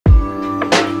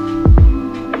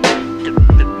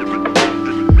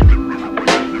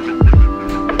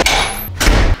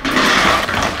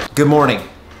Good morning.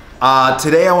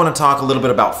 Today I want to talk a little bit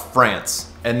about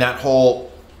France and that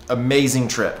whole amazing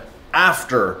trip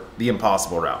after the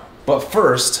Impossible route. But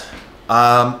first,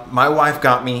 my wife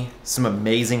got me some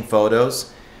amazing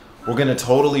photos. We're gonna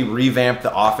totally revamp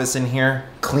the office in here,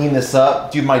 clean this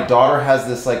up. Dude, my daughter has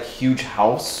this like huge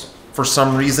house for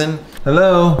some reason.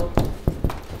 Hello.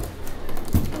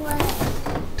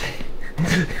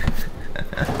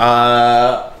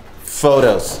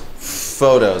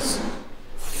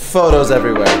 Photos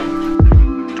everywhere.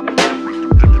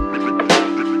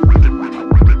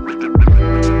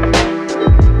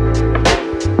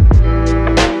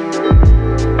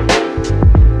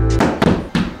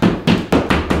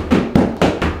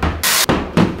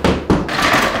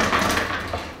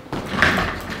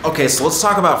 Okay, so let's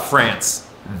talk about France.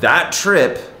 That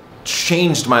trip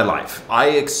changed my life.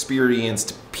 I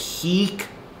experienced peak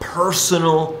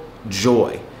personal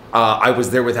joy. I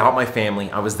was there without my family.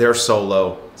 I was there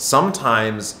solo.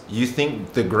 Sometimes you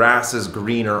think the grass is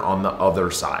greener on the other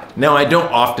side. Now, I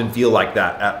don't often feel like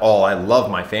that at all. I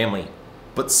love my family.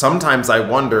 But sometimes I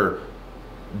wonder,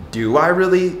 do I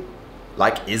really,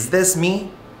 like, is this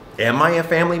me? Am I a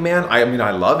family man? I mean,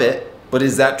 I love it. But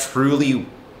is that truly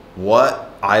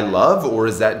what I love? Or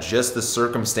is that just the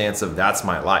circumstance of that's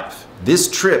my life? This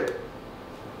trip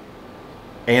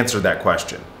answered that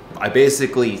question. I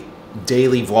basically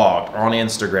daily vlogged on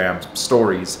Instagram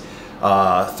stories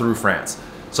through France.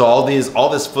 So all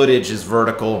this footage is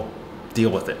vertical. Deal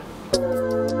with it.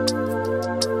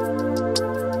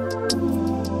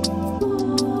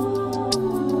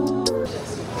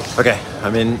 Okay,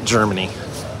 I'm in Germany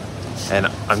and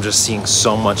I'm just seeing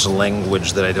so much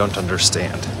language that I don't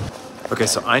understand. Okay,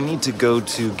 so I need to go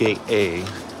to gate A.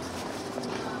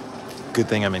 Good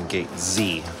thing I'm in gate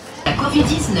Z. La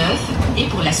Covid-19 est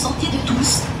pour la santé de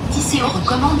tous. Tisséo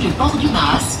recommande le port du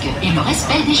masque et le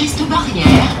respect des gestes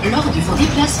barrières lors de vos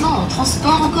déplacements en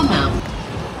transport en commun.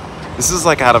 This is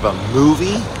like out of a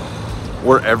movie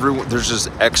where there's just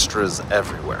extras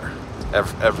everywhere.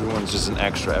 Everyone's just an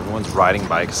extra. Everyone's riding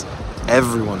bikes.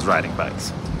 Everyone's riding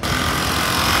bikes.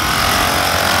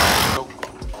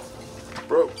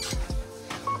 Bro.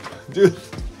 Dude,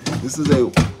 this is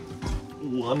a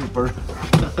one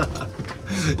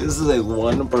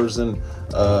person,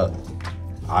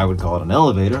 I would call it an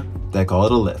elevator. They call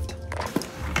it a lift.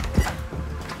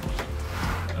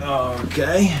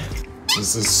 Okay.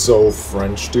 This is so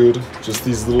French, dude. Just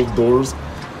these little doors.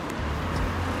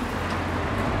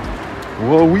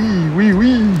 Whoa,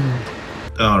 wee.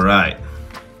 All right.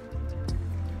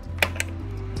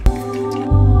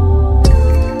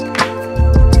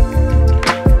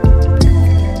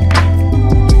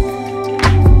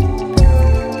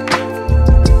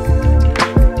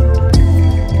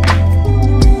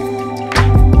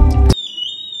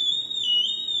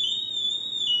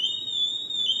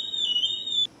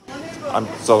 I'm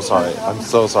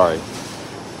so sorry.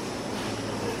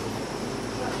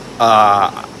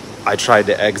 I tried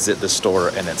to exit the store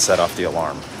and it set off the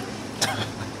alarm.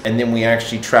 And then we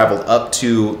actually traveled up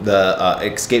to the,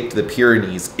 escaped the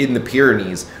Pyrenees, in the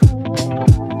Pyrenees.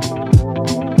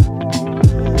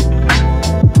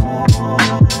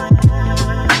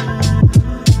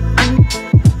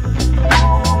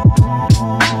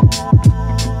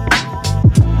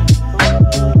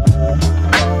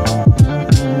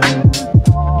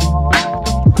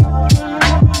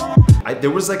 There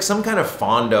was like some kind of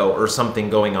fondo or something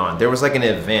going on. There was like an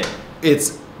event.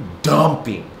 It's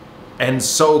dumping and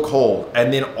so cold.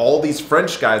 And then all these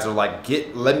French guys are like,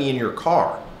 let me in your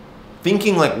car.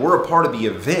 Thinking like we're a part of the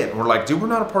event. We're like, dude, we're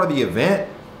not a part of the event.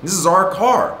 This is our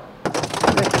car.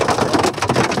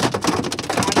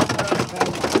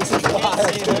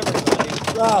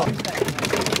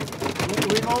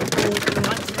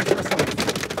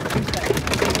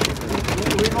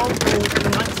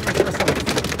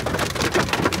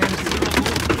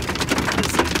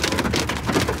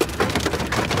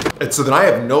 And so then I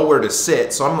have nowhere to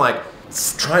sit, so I'm like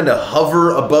trying to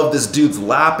hover above this dude's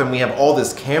lap, and we have all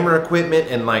this camera equipment,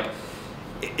 and like,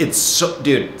 it's so,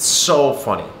 dude, it's so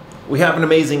funny. We have an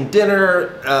amazing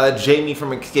dinner. Jamie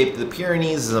from Escape to the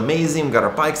Pyrenees is amazing. We got our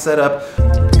bike set up.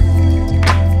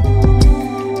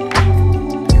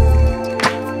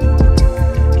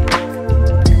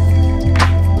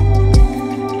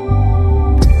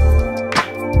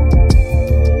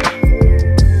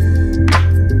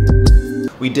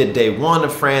 We did day one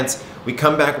of France. We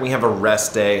come back and we have a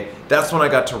rest day. That's when I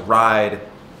got to ride.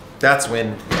 That's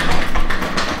when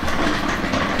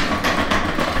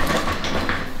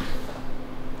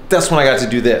I got to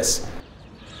do this.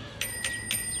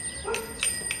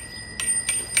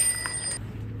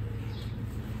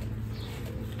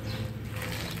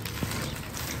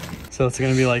 So it's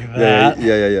gonna be like that.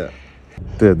 Yeah.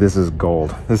 Dude, this is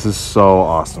gold. This is so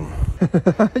awesome.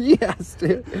 Yes,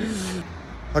 dude.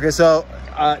 Okay, so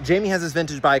Jamie has this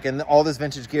vintage bike and all this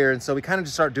vintage gear, and so we kind of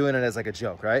just start doing it as like a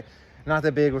joke, right? Not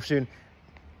that big. We're shooting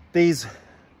these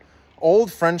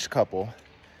old French couple.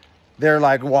 They're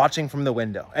like watching from the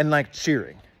window and like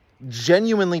cheering,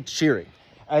 genuinely cheering.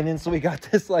 And then so we got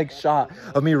this like shot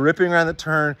of me ripping around the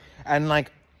turn, and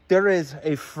like there is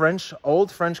a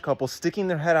old French couple sticking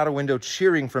their head out a window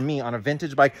cheering for me on a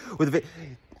vintage bike with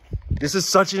this is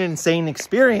such an insane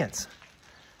experience.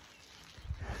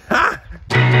 Ha!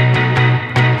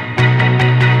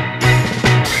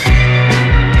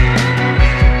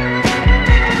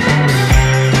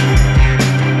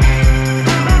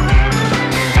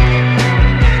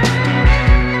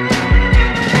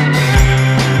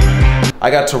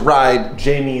 I got to ride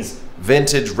Jamie's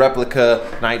vintage replica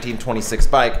 1926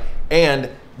 bike, and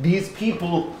these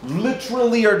people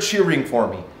literally are cheering for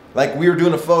me. Like we were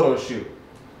doing a photo shoot.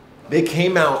 They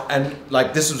came out and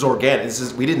like this was organic.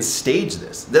 We didn't stage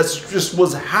this. This just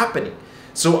was happening.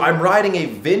 So I'm riding a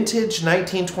vintage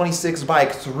 1926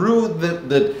 bike through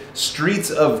the streets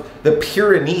of the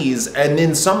Pyrenees, and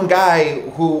then some guy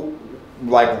who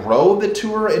like rode the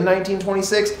tour in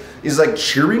 1926 is like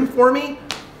cheering for me.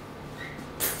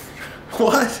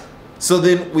 What? So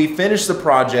then we finished the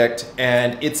project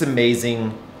and it's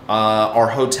amazing. Our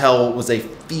hotel was a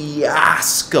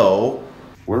fiasco.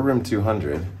 We're room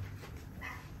 200.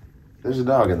 There's a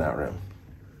dog in that room.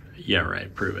 Yeah,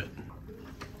 right. Prove it.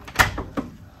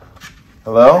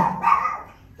 Hello?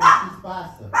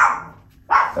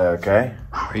 Okay.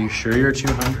 Are you sure you're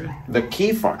 200? The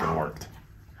key fucking worked.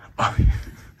 All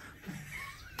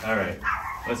right.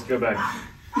 Let's go back.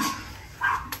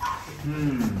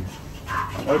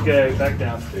 Okay, back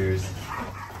downstairs.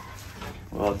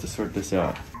 We'll have to sort this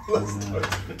out. I'll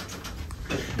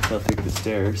take the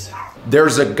stairs.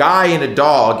 There's a guy and a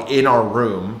dog in our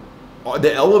room.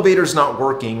 The elevator's not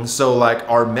working, so like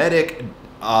our medic,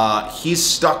 he's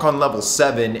stuck on level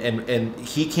 7 and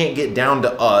he can't get down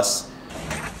to us.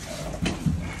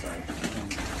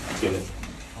 Get it.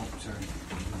 Oh, sorry.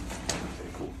 Okay,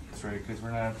 cool. That's right, because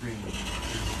we're not agreeing.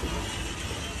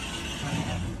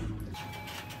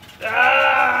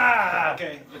 Ah!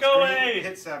 Okay, Go away!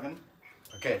 Hit 7.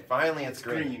 Okay, finally it's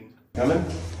green. Green. Coming?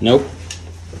 Nope.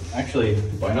 Actually,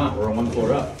 why not? We're on one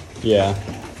floor up. Yeah.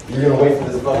 You're gonna wait for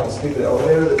this fucking stupid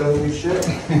elevator that doesn't do shit?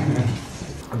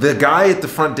 The guy at the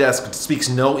front desk speaks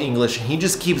no English, and he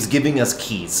just keeps giving us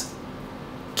keys.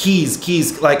 Keys,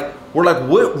 like, we're like,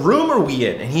 what room are we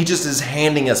in? And he just is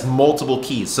handing us multiple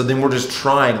keys. So then we're just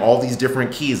trying all these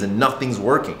different keys and nothing's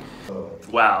working.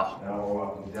 Wow.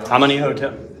 How many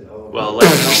hotels? Well,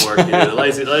 lights don't work either.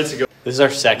 Lights go. This is our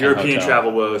second European hotel.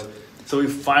 travel woes. So we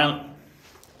finally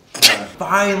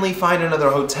Find another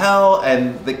hotel,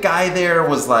 and the guy there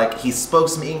was like, he spoke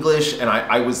some English, and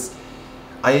I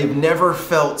have never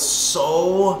felt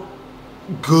so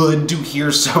good to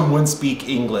hear someone speak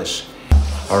English.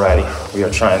 Alrighty, we are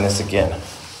trying this again.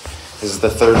 This is the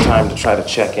third time to try to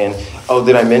check in. Oh,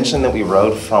 did I mention that we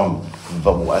rode from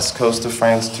the west coast of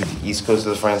France to the east coast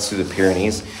of France to the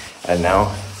Pyrenees, and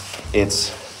now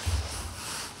it's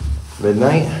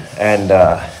midnight, and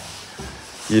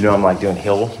you know I'm like doing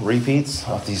hill repeats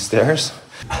off these stairs.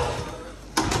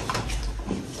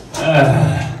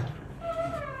 Are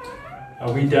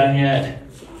we done yet?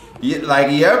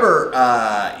 You ever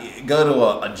go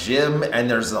to a gym and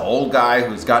there's an old guy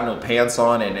who's got no pants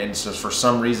on and it's just for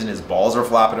some reason his balls are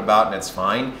flapping about and it's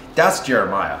fine? That's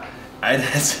Jeremiah. And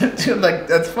like,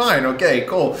 that's fine, okay,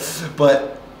 cool.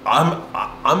 But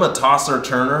I'm a tosser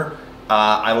turner.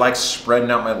 I like spreading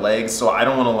out my legs, so I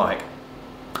don't want to like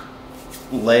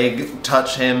leg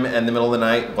touch him in the middle of the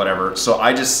night, whatever. So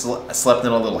I just slept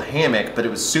in a little hammock, but it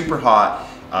was super hot.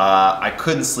 I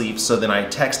couldn't sleep, so then I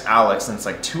text Alex, and it's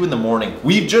like 2 in the morning.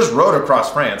 We just rode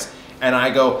across France, and I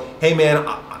go, hey man,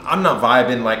 I'm not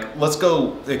vibing, like, let's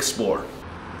go explore.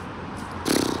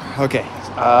 Okay,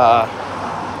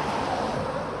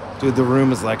 dude, the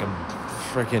room is like a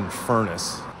freaking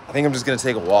furnace. I think I'm just gonna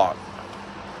take a walk.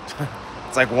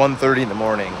 It's like 1:30 in the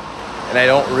morning, and I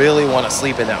don't really want to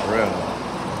sleep in that room.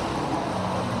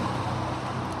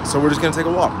 So we're just gonna take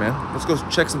a walk, man. Let's go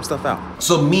check some stuff out.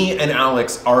 So me and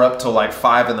Alex are up till like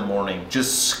 5 in the morning,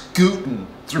 just scooting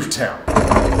through town.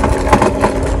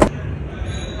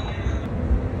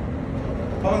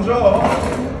 Bonjour.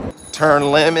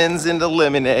 Turn lemons into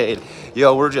lemonade.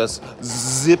 Yo, we're just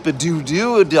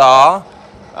zip-a-doo-doo-a-da.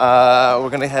 We're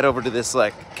gonna head over to this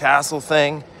like castle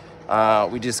thing.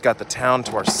 We just got the town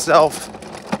to ourselves.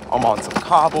 I'm on some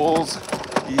cobbles.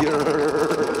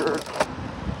 Yeah.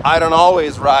 I don't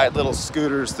always ride little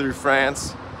scooters through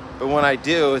France, but when I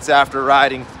do, it's after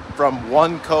riding from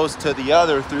one coast to the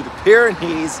other through the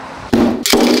Pyrenees.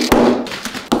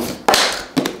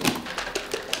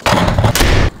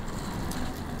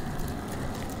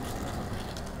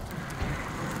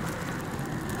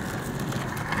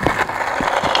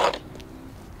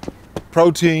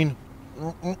 Protein.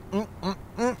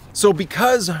 So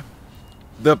because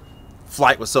the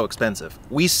flight was so expensive,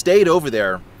 we stayed over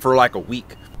there for like a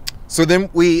week. So then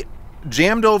we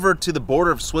jammed over to the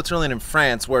border of Switzerland and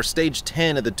France, where stage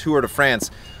 10 of the Tour de France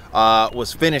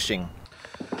was finishing.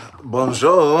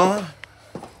 Bonjour.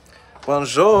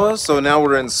 Bonjour. So now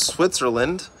we're in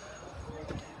Switzerland.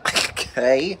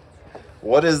 Okay.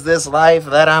 What is this life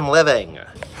that I'm living?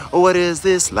 What is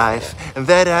this life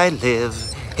that I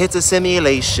live? It's a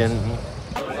simulation.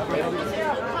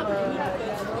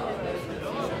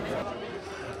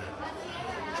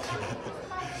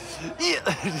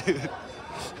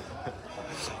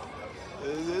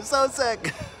 So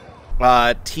sick.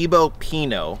 Thibaut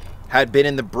Pinot had been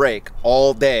in the break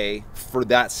all day for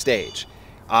that stage.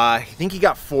 I think he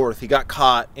got fourth. He got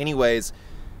caught. Anyways,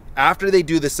 after they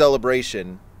do the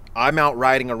celebration, I'm out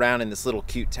riding around in this little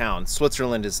cute town.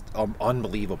 Switzerland is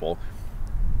unbelievable.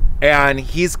 And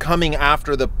he's coming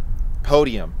after the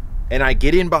podium. And I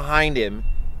get in behind him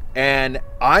and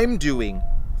I'm doing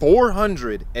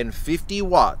 450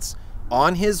 watts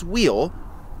on his wheel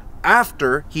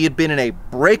after he had been in a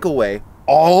breakaway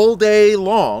all day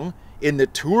long in the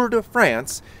Tour de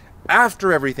France.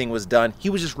 After everything was done, he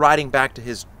was just riding back to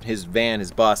his van,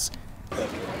 his bus.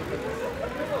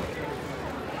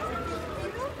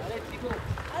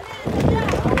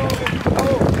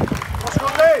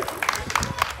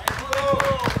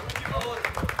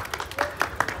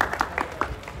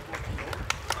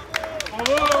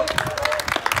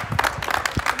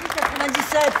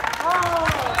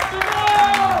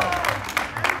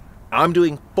 I'm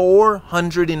doing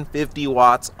 450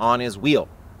 watts on his wheel.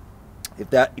 If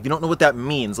you don't know what that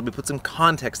means, let me put some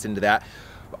context into that.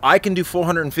 I can do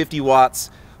 450 watts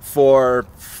for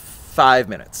 5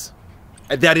 minutes.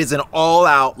 That is an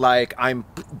all-out, like, I'm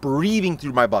breathing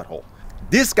through my butthole.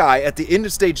 This guy at the end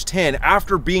of stage 10,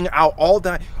 after being out all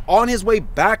day, on his way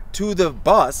back to the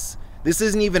bus, this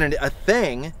isn't even a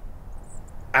thing,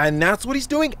 and that's what he's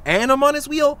doing, and I'm on his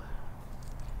wheel.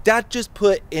 That just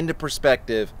put into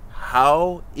perspective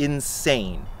how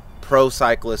insane pro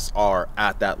cyclists are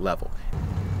at that level.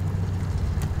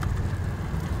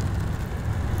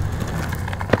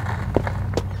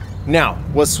 Now,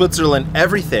 was Switzerland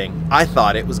everything I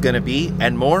thought it was going to be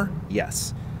and more?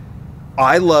 Yes.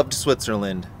 I loved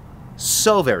Switzerland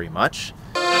so very much.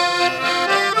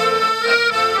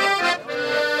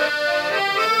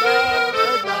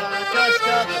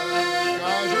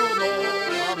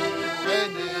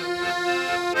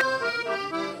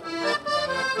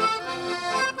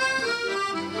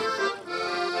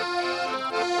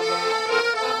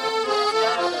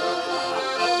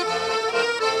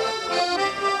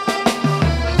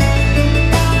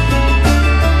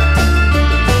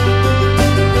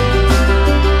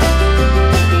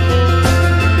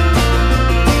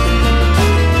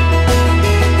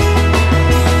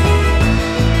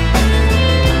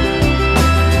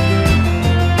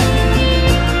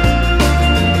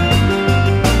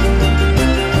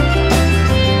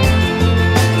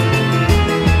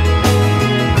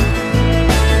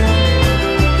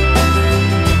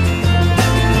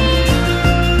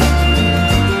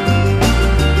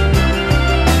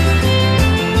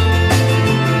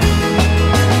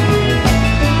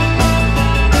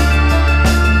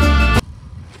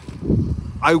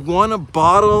 I want to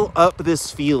bottle up this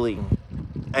feeling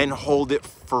and hold it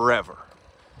forever.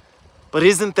 But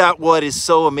isn't that what is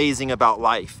so amazing about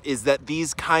life, is that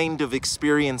these kind of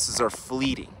experiences are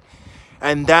fleeting?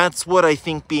 And that's what I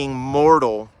think being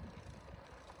mortal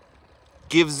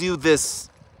gives you this.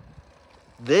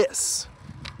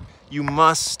 You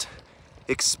must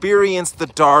experience the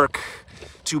dark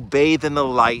to bathe in the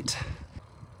light.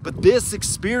 But this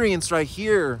experience right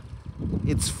here,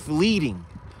 it's fleeting.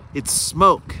 It's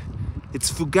smoke,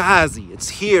 it's fugazi, it's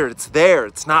here, it's there,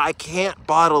 it's not, I can't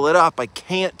bottle it up, I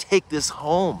can't take this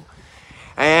home.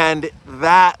 And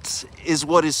that is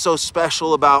what is so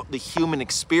special about the human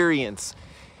experience,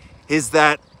 is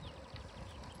that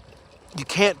you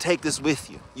can't take this with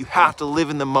you. You have to live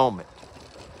in the moment.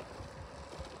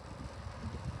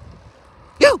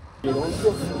 You!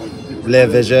 Le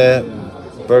végé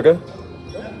burger,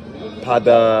 pas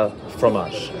de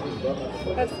fromage.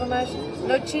 Pas de fromage?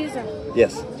 No cheese?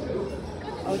 Yes.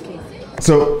 Okay.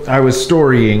 So I was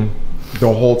storying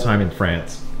the whole time in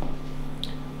France.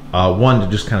 One, to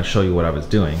just kind of show you what I was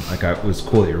doing. Like, it was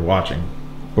cool that you were watching.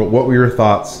 But what were your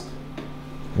thoughts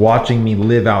watching me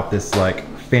live out this like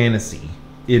fantasy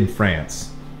in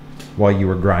France while you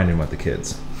were grinding with the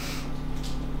kids?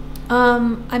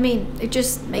 I mean, it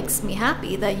just makes me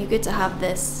happy that you get to have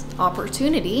this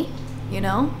opportunity, you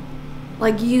know?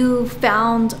 Like, you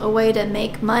found a way to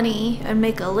make money and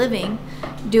make a living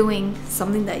doing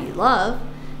something that you love.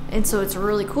 And so it's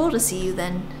really cool to see you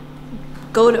then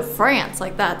go to France.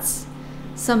 Like, that's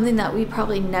something that we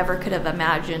probably never could have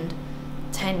imagined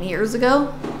 10 years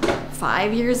ago,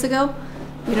 5 years ago.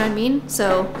 You know what I mean?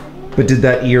 So. But did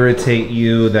that irritate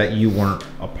you that you weren't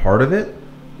a part of it?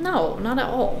 No, not at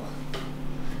all.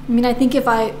 I mean, I think if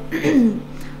I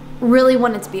really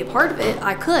wanted to be a part of it,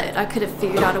 I could have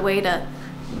figured out a way to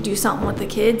do something with the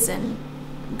kids and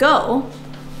go.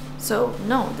 So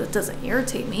no, that doesn't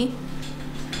irritate me.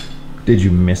 Did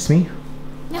you miss me?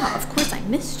 Yeah, of course I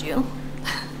missed you.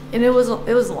 And it was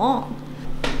long.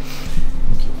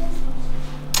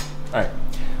 All right.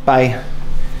 Bye.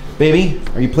 Baby,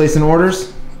 are you placing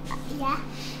orders? Yeah.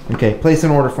 Okay, place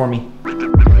an order for me.